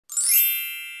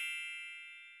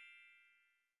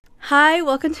Hi,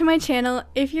 welcome to my channel.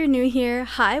 If you're new here,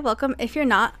 hi, welcome. If you're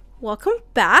not, welcome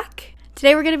back.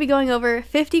 Today we're going to be going over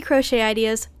 50 crochet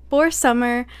ideas for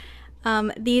summer.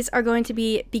 These are going to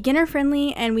be beginner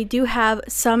friendly and we do have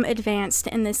some advanced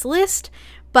in this list,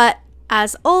 but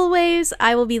as always,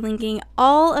 I will be linking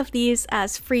all of these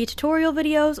as free tutorial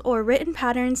videos or written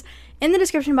patterns in the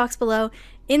description box below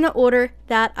in the order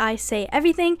that I say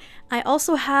everything. I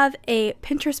also have a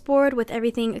Pinterest board with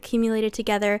everything accumulated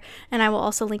together, and I will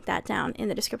also link that down in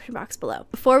the description box below.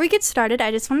 Before we get started,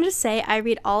 I just wanted to say I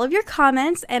read all of your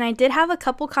comments, and I did have a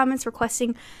couple comments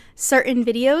requesting certain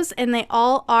videos, and they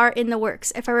all are in the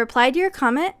works. If I replied to your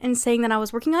comment and saying that I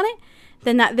was working on it,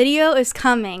 then that video is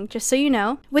coming, just so you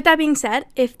know. With that being said,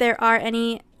 if there are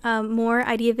any more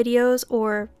idea videos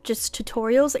or just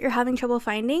tutorials that you're having trouble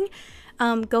finding,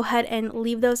 go ahead and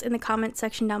leave those in the comment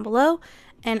section down below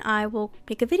and I will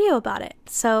make a video about it.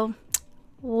 So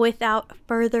without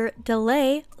further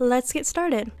delay, let's get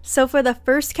started. So for the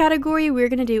first category, we're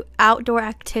going to do outdoor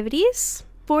activities.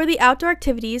 For the outdoor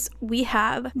activities, we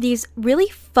have these really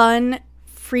fun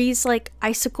freeze-like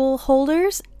icicle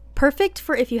holders, perfect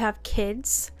for if you have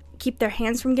kids. Keep their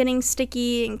hands from getting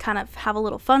sticky and kind of have a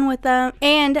little fun with them.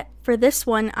 And for this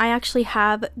one, I actually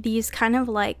have these kind of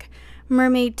like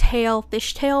mermaid tail,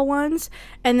 fishtail ones,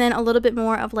 and then a little bit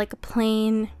more of like a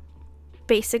plain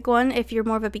basic one if you're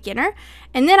more of a beginner.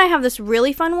 And then I have this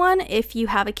really fun one if you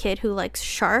have a kid who likes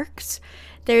sharks.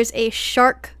 There's a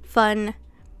shark fun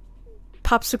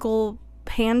popsicle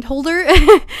hand holder.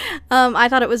 I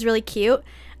thought it was really cute.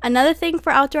 Another thing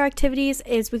for outdoor activities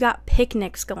is we got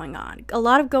picnics going on. A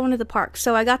lot of going to the park.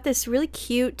 So I got this really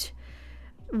cute,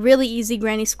 really easy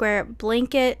granny square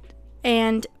blanket,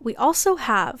 and we also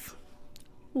have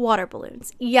water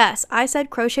balloons. Yes, I said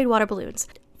crocheted water balloons.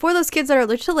 For those kids that are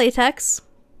allergic to latex,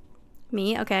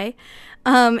 me, okay.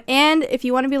 And if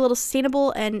you want to be a little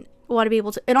sustainable and want to be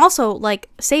able to, and also like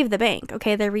save the bank,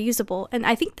 okay, they're reusable. And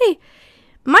I think they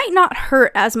might not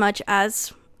hurt as much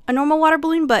as a normal water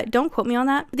balloon, but don't quote me on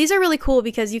that. These are really cool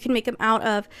because you can make them out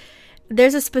of,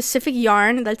 there's a specific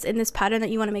yarn that's in this pattern that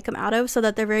you want to make them out of so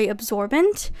that they're very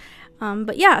absorbent.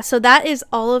 But yeah, so that is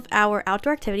all of our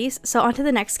outdoor activities. So on to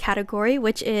the next category,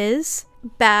 which is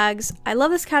bags. I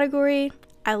love this category.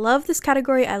 I love this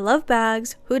category. I love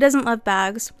bags. Who doesn't love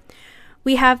bags?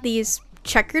 We have these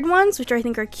checkered ones, which I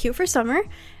think are cute for summer.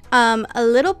 A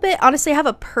little bit, honestly, I have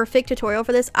a perfect tutorial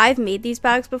for this. I've made these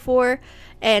bags before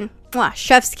and mwah,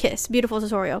 chef's kiss, beautiful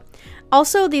tutorial.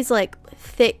 Also, these like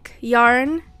thick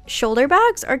yarn shoulder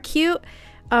bags are cute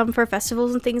for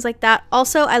festivals and things like that.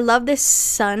 Also, I love this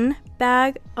sun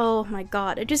bag. Oh my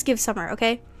god, it just gives summer,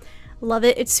 okay? Love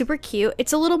it. It's super cute.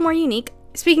 It's a little more unique.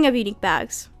 Speaking of unique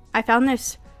bags, I found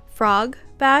this frog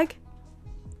bag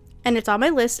and it's on my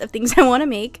list of things I want to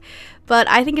make, but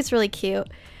I think it's really cute.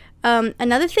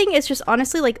 Another thing is just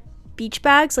honestly like beach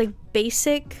bags, like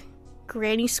basic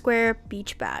granny square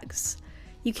beach bags.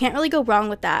 You can't really go wrong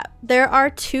with that. There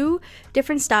are two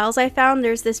different styles I found.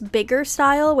 There's this bigger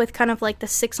style with kind of like the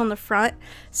 6 on the front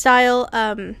style,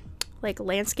 like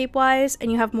landscape wise,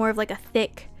 and you have more of like a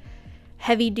thick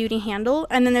heavy duty handle.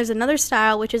 And then there's another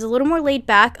style which is a little more laid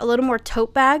back, a little more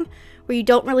tote bag, where you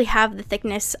don't really have the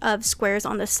thickness of squares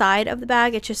on the side of the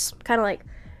bag. It's just kind of like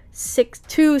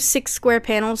two 6 square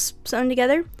panels sewn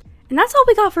together. And that's all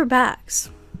we got for bags.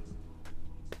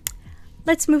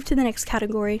 Let's move to the next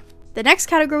category. The next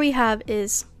category we have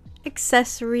is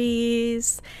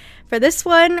accessories. For this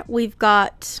one, we've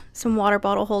got some water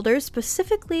bottle holders,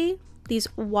 specifically these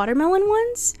watermelon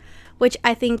ones, which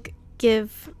I think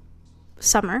give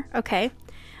summer, okay.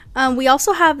 We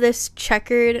also have this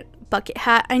checkered bucket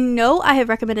hat. I know I have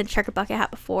recommended a checkered bucket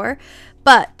hat before,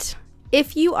 but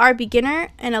if you are a beginner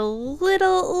and a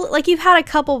little, like you've had a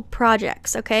couple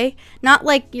projects, okay, not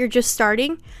like you're just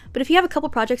starting, but if you have a couple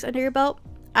projects under your belt,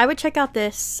 I would check out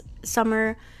this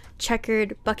summer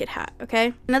checkered bucket hat,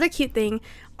 okay. Another cute thing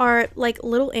are like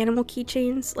little animal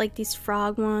keychains, like these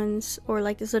frog ones, or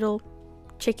like this little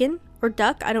chicken or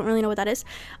duck. I don't really know what that is.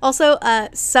 Also,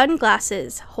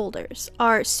 sunglasses holders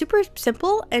are super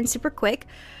simple and super quick.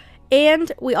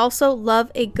 And we also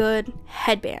love a good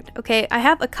headband, okay? I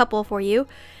have a couple for you.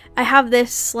 I have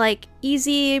this like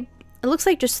easy, it looks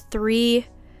like just 3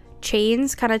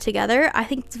 chains kind of together. I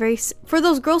think it's very, for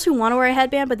those girls who want to wear a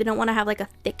headband but they don't want to have like a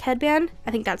thick headband,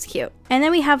 I think that's cute. And then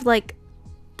we have like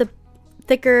the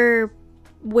thicker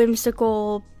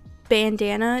whimsical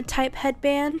bandana type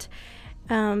headband,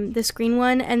 this green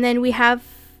one. And then we have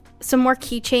some more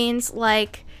keychains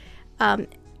like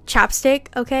chapstick,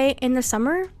 okay? In the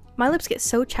summer, my lips get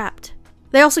so chapped.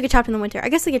 They also get chapped in the winter. I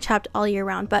guess they get chapped all year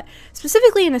round, but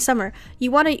specifically in the summer,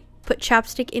 you want to put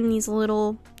chapstick in these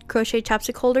little crochet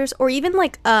chapstick holders, or even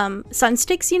like sun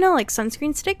sticks, you know, like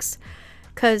sunscreen sticks,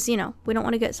 because, you know, we don't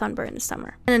want to get sunburned this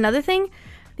summer. And another thing,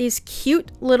 these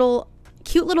cute little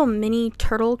mini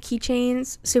turtle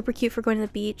keychains, super cute for going to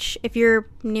the beach. If you're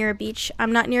near a beach,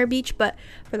 I'm not near a beach, but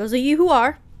for those of you who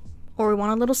are, or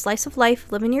want a little slice of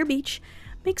life living near a beach,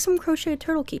 make some crochet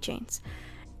turtle keychains.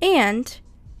 And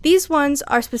these ones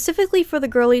are specifically for the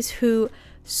girlies who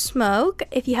smoke.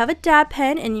 If you have a dab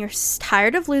pen and you're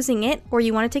tired of losing it, or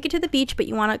you want to take it to the beach but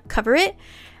you want to cover it,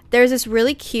 there's this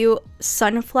really cute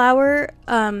sunflower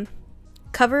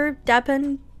cover dab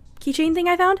pen keychain thing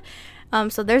I found.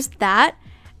 So there's that.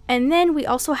 And then we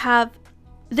also have,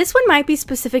 this one might be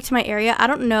specific to my area, I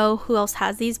don't know who else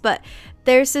has these, but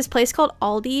there's this place called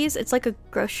Aldi's. It's like a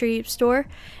grocery store,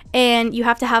 and you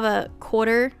have to have a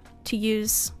quarter to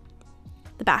use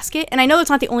the basket. And I know it's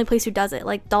not the only place who does it,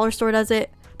 like Dollar Store does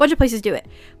it, a bunch of places do it.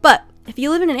 But if you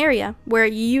live in an area where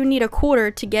you need a quarter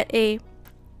to get a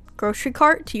grocery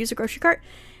cart, to use a grocery cart,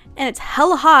 and it's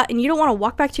hella hot and you don't want to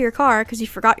walk back to your car because you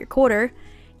forgot your quarter,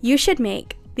 you should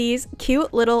make these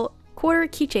cute little quarter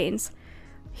keychains.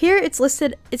 Here it's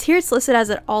listed as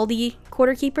an Aldi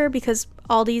quarter keeper because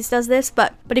Aldi's does this,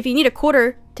 but if you need a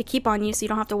quarter to keep on you so you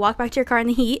don't have to walk back to your car in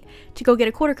the heat to go get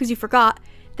a quarter because you forgot,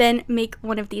 then make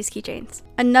one of these keychains.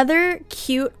 Another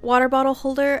cute water bottle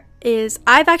holder is,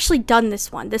 I've actually done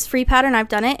this one, this free pattern, I've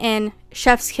done it in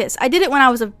Chef's Kiss. I did it when I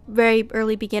was a very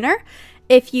early beginner.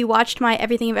 If you watched my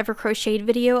Everything I've Ever Crocheted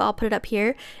video, I'll put it up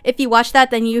here. If you watched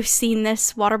that, then you've seen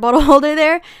this water bottle holder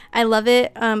there. I love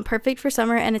it, perfect for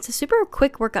summer, and it's a super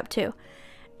quick workup too.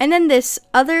 And then this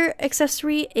other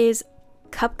accessory is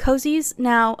cup cozies.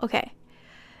 Now, okay,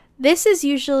 this is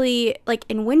usually, like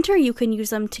in winter, you can use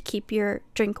them to keep your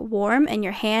drink warm and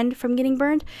your hand from getting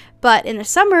burned. But in the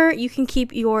summer, you can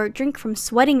keep your drink from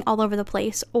sweating all over the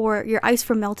place or your ice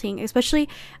from melting. Especially,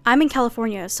 I'm in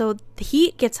California, so the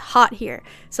heat gets hot here.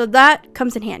 So that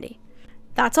comes in handy.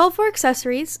 That's all for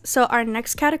accessories. So our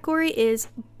next category is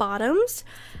bottoms.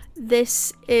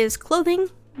 This is clothing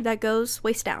that goes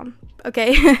waist down.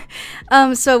 Okay,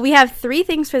 so we have 3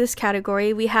 things for this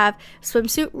category. We have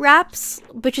swimsuit wraps,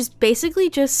 which is basically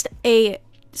just a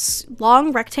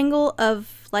long rectangle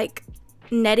of like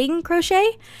netting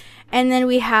crochet. And then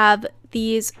we have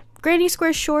these granny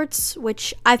square shorts,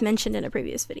 which I've mentioned in a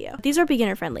previous video. These are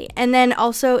beginner friendly. And then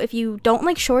also, if you don't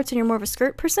like shorts and you're more of a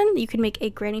skirt person, you can make a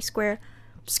granny square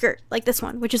skirt like this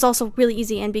one, which is also really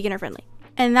easy and beginner friendly.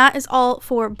 And that is all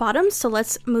for bottoms. So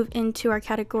let's move into our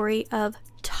category of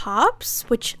tops,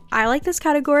 which I like this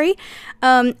category.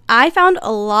 I found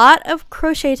a lot of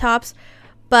crochet tops,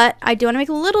 but I do want to make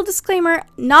a little disclaimer.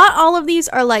 Not all of these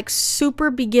are like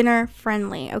super beginner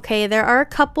friendly, okay? There are a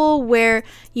couple where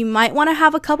you might want to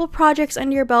have a couple projects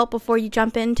under your belt before you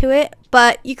jump into it,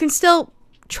 but you can still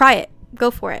try it. Go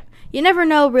for it. You never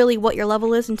know really what your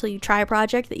level is until you try a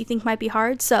project that you think might be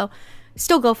hard, so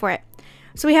still go for it.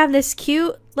 So we have this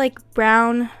cute like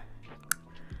brown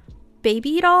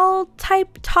baby doll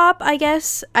type top, I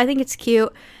guess. I think it's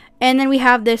cute. And then we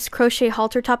have this crochet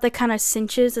halter top that kind of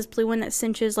cinches, this blue one that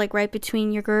cinches like right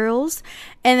between your girls.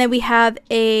 And then we have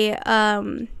a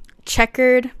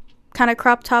checkered kind of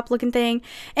crop top looking thing.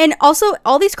 And also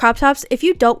all these crop tops, if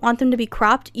you don't want them to be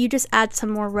cropped, you just add some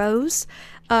more rows.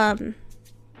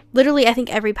 Literally, I think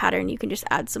every pattern you can just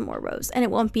add some more rows and it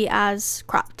won't be as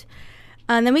cropped.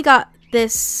 And then we got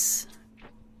this,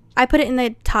 I put it in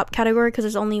the top category because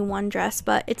there's only one dress,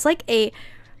 but it's like a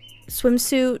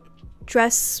swimsuit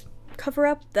dress cover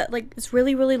up that like is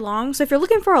really, really long. So if you're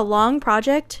looking for a long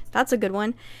project, that's a good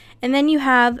one. And then you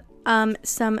have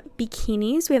some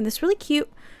bikinis. We have this really cute,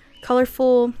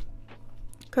 colorful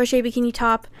crochet bikini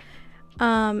top.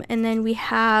 And then we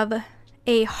have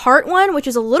a heart one, which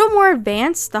is a little more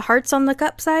advanced. The hearts on the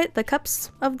cup side, the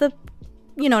cups of the,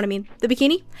 you know what I mean, the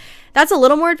bikini. That's a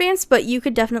little more advanced, but you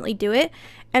could definitely do it.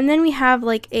 And then we have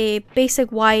like a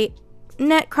basic white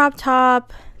net crop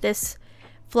top, this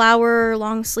flower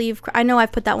long sleeve. I know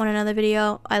I've put that one in another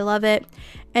video. I love it.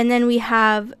 And then we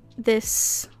have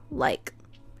this like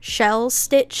shell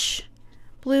stitch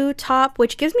blue top,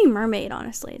 which gives me mermaid,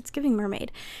 honestly. It's giving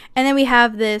mermaid. And then we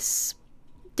have this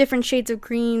different shades of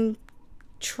green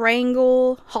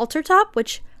triangle halter top,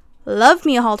 which love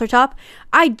me a halter top.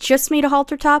 I just made a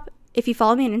halter top. If you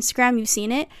follow me on Instagram, you've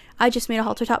seen it. I just made a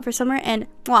halter top for summer and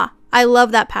mwah, I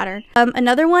love that pattern.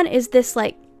 Another one is this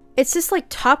like, it's this like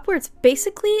top where it's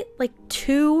basically like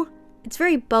it's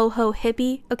very boho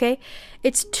hippie, okay?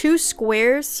 It's 2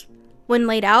 squares when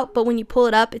laid out, but when you pull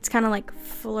it up, it's kind of like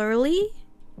flirly.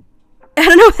 I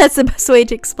don't know if that's the best way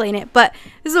to explain it, but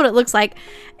this is what it looks like.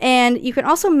 And you can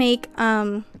also make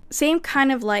same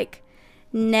kind of like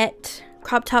net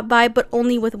crop top vibe, but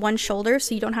only with one shoulder,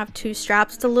 so you don't have two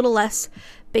straps. It's a little less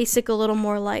basic, a little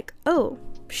more like, oh,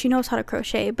 she knows how to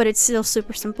crochet, but it's still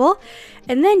super simple.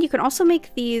 And then you can also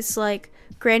make these like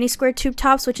granny square tube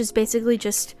tops, which is basically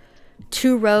just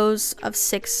 2 rows of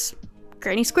 6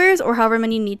 granny squares, or however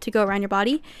many you need to go around your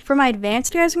body. For my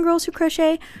advanced guys and girls who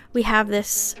crochet, we have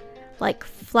this like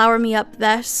flower me up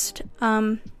vest.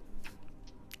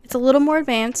 It's a little more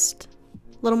advanced,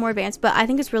 but I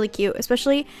think it's really cute,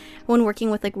 especially when working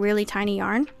with like really tiny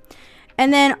yarn.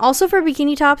 And then also for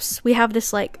bikini tops, we have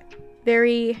this like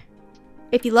very,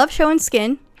 if you love showing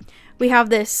skin, we have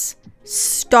this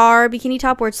star bikini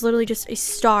top where it's literally just a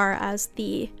star as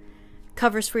the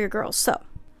covers for your girls. So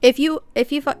if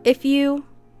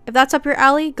that's up your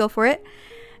alley, go for it.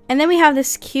 And then we have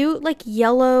this cute like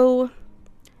yellow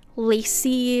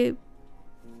lacy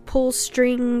pull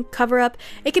string cover up.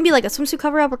 It can be like a swimsuit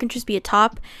cover up or it can just be a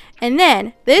top. And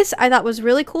then this I thought was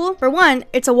really cool. For one,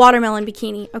 it's a watermelon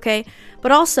bikini, okay?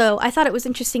 But also I thought it was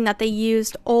interesting that they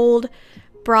used old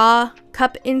bra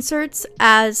cup inserts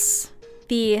as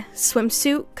the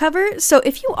swimsuit cover. So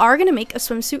if you are gonna make a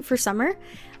swimsuit for summer,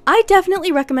 I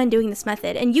definitely recommend doing this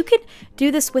method. And you could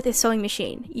do this with a sewing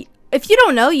machine. If you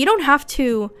don't know, you don't have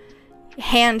to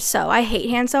hand sew. I hate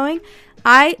hand sewing.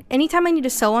 Anytime I need to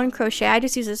sew on crochet, I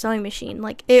just use a sewing machine.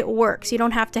 Like, it works. You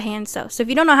don't have to hand sew. So if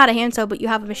you don't know how to hand sew but you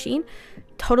have a machine,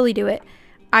 totally do it.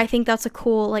 I think that's a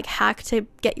cool like hack to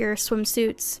get your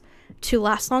swimsuits to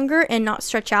last longer and not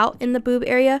stretch out in the boob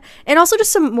area, and also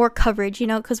just some more coverage, you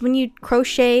know, because when you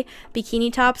crochet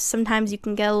bikini tops, sometimes you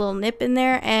can get a little nip in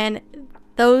there, and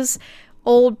those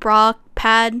old bra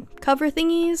pad cover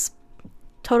thingies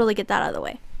totally get that out of the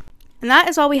way. And that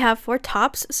is all we have for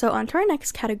tops. So on to our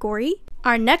next category.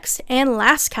 Our next and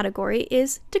last category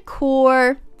is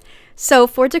decor. So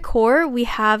for decor, we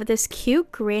have this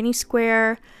cute granny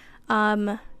square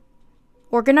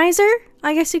organizer,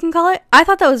 I guess you can call it. I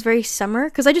thought that was very summer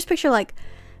because I just picture like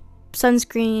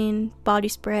sunscreen, body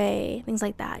spray, things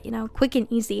like that, you know, quick and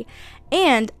easy.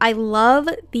 And I love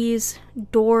these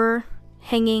door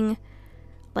hanging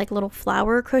like little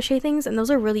flower crochet things, and those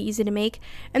are really easy to make.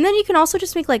 And then you can also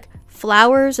just make like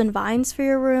flowers and vines for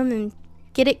your room and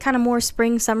get it kind of more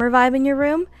spring summer vibe in your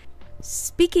room.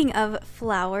 Speaking of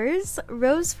flowers,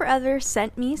 Rose Forever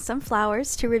sent me some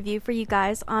flowers to review for you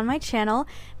guys on my channel.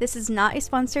 This is not a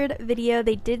sponsored video.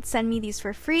 They did send me these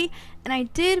for free, and I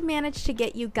did manage to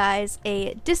get you guys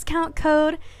a discount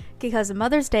code because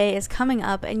Mother's Day is coming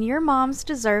up and your moms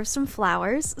deserve some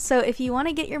flowers. So if you want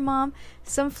to get your mom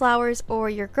some flowers or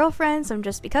your girlfriend some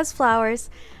just because flowers,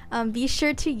 be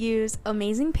sure to use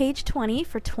Amazing Page 20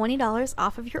 for $20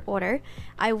 off of your order.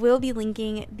 I will be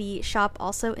linking the shop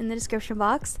also in the description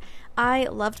box. I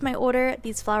loved my order.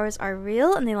 These flowers are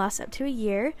real and they last up to a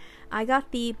year. I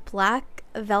got the black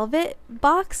velvet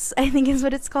box, I think is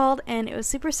what it's called, and it was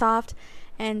super soft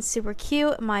and super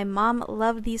cute. My mom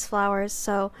loved these flowers,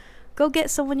 so go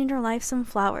get someone in your life some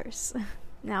flowers.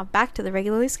 Now back to the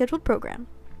regularly scheduled program.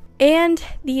 And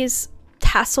these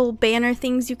tassel banner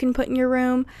things you can put in your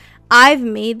room. I've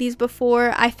made these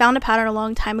before. I found a pattern a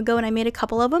long time ago and I made a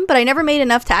couple of them, but I never made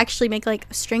enough to actually make like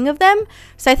a string of them.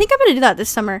 So I think I'm gonna do that this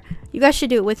summer. You guys should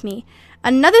do it with me.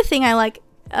 Another thing I like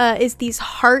is these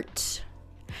heart.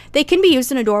 They can be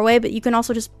used in a doorway, but you can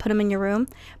also just put them in your room.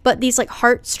 But these like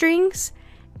heart strings,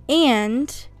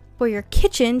 and for your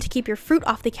kitchen to keep your fruit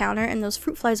off the counter and those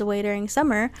fruit flies away during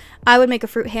summer, I would make a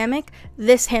fruit hammock.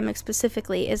 This hammock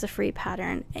specifically is a free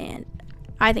pattern and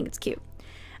I think it's cute.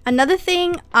 Another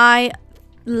thing I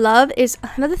love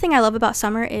about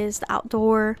summer is the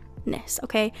outdoorness,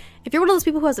 okay? If you're one of those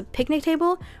people who has a picnic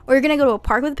table, or you're gonna go to a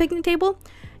park with a picnic table,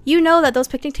 you know that those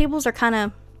picnic tables are kind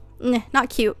of not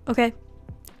cute, okay?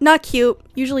 Not cute,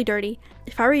 usually dirty.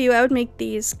 If I were you, I would make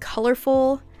these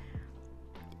colorful,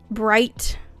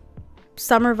 bright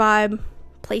summer vibe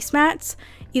placemats,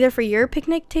 either for your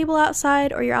picnic table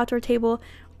outside or your outdoor table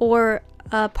or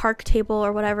a park table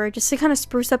or whatever, just to kind of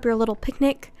spruce up your little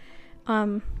picnic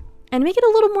and make it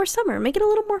a little more summer, make it a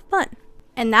little more fun.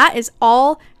 And that is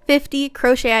all 50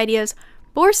 crochet ideas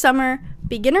for summer,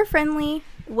 beginner friendly,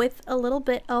 with a little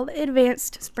bit of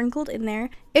advanced sprinkled in there.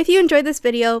 If you enjoyed this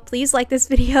video, please like this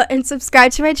video and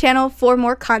subscribe to my channel for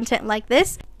more content like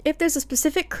this. If there's a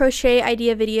specific crochet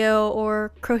idea video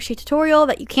or crochet tutorial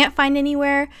that you can't find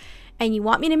anywhere and you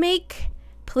want me to make,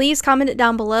 please comment it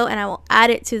down below and I will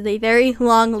add it to the very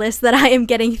long list that I am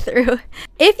getting through.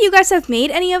 If you guys have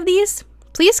made any of these,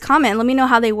 please comment. Let me know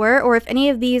how they were, or if any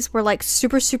of these were like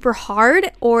super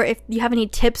hard, or if you have any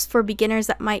tips for beginners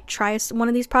that might try one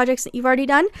of these projects that you've already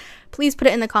done, please put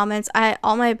it in the comments.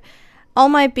 All my all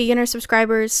my beginner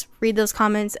subscribers read those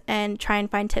comments and try and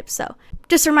find tips. So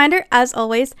just a reminder, as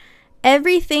always,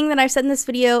 everything that I've said in this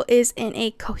video is in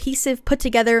a cohesive, put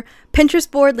together Pinterest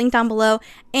board linked down below.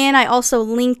 And I also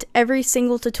linked every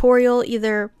single tutorial,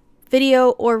 either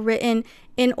video or written,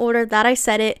 in order that I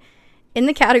said it, in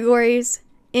the categories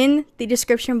in the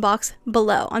description box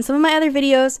below. On some of my other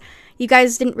videos, you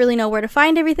guys didn't really know where to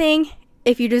find everything.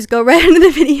 If you just go right into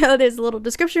the video, there's a little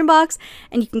description box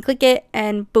and you can click it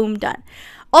and boom, done.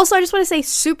 Also, I just want to say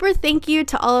super thank you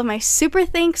to all of my super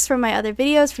thanks from my other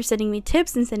videos for sending me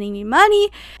tips and sending me money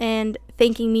and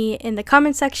thanking me in the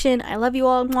comment section. I love you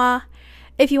all. Mwah.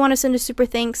 If you want to send a super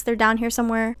thanks, they're down here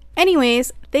somewhere.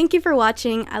 Anyways, thank you for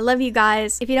watching. I love you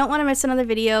guys. If you don't want to miss another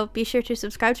video, be sure to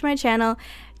subscribe to my channel.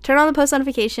 Turn on the post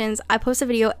notifications. I post a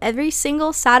video every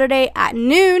single Saturday at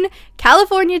noon,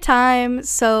 California time.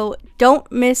 So don't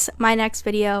miss my next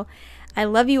video. I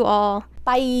love you all.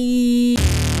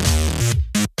 Bye.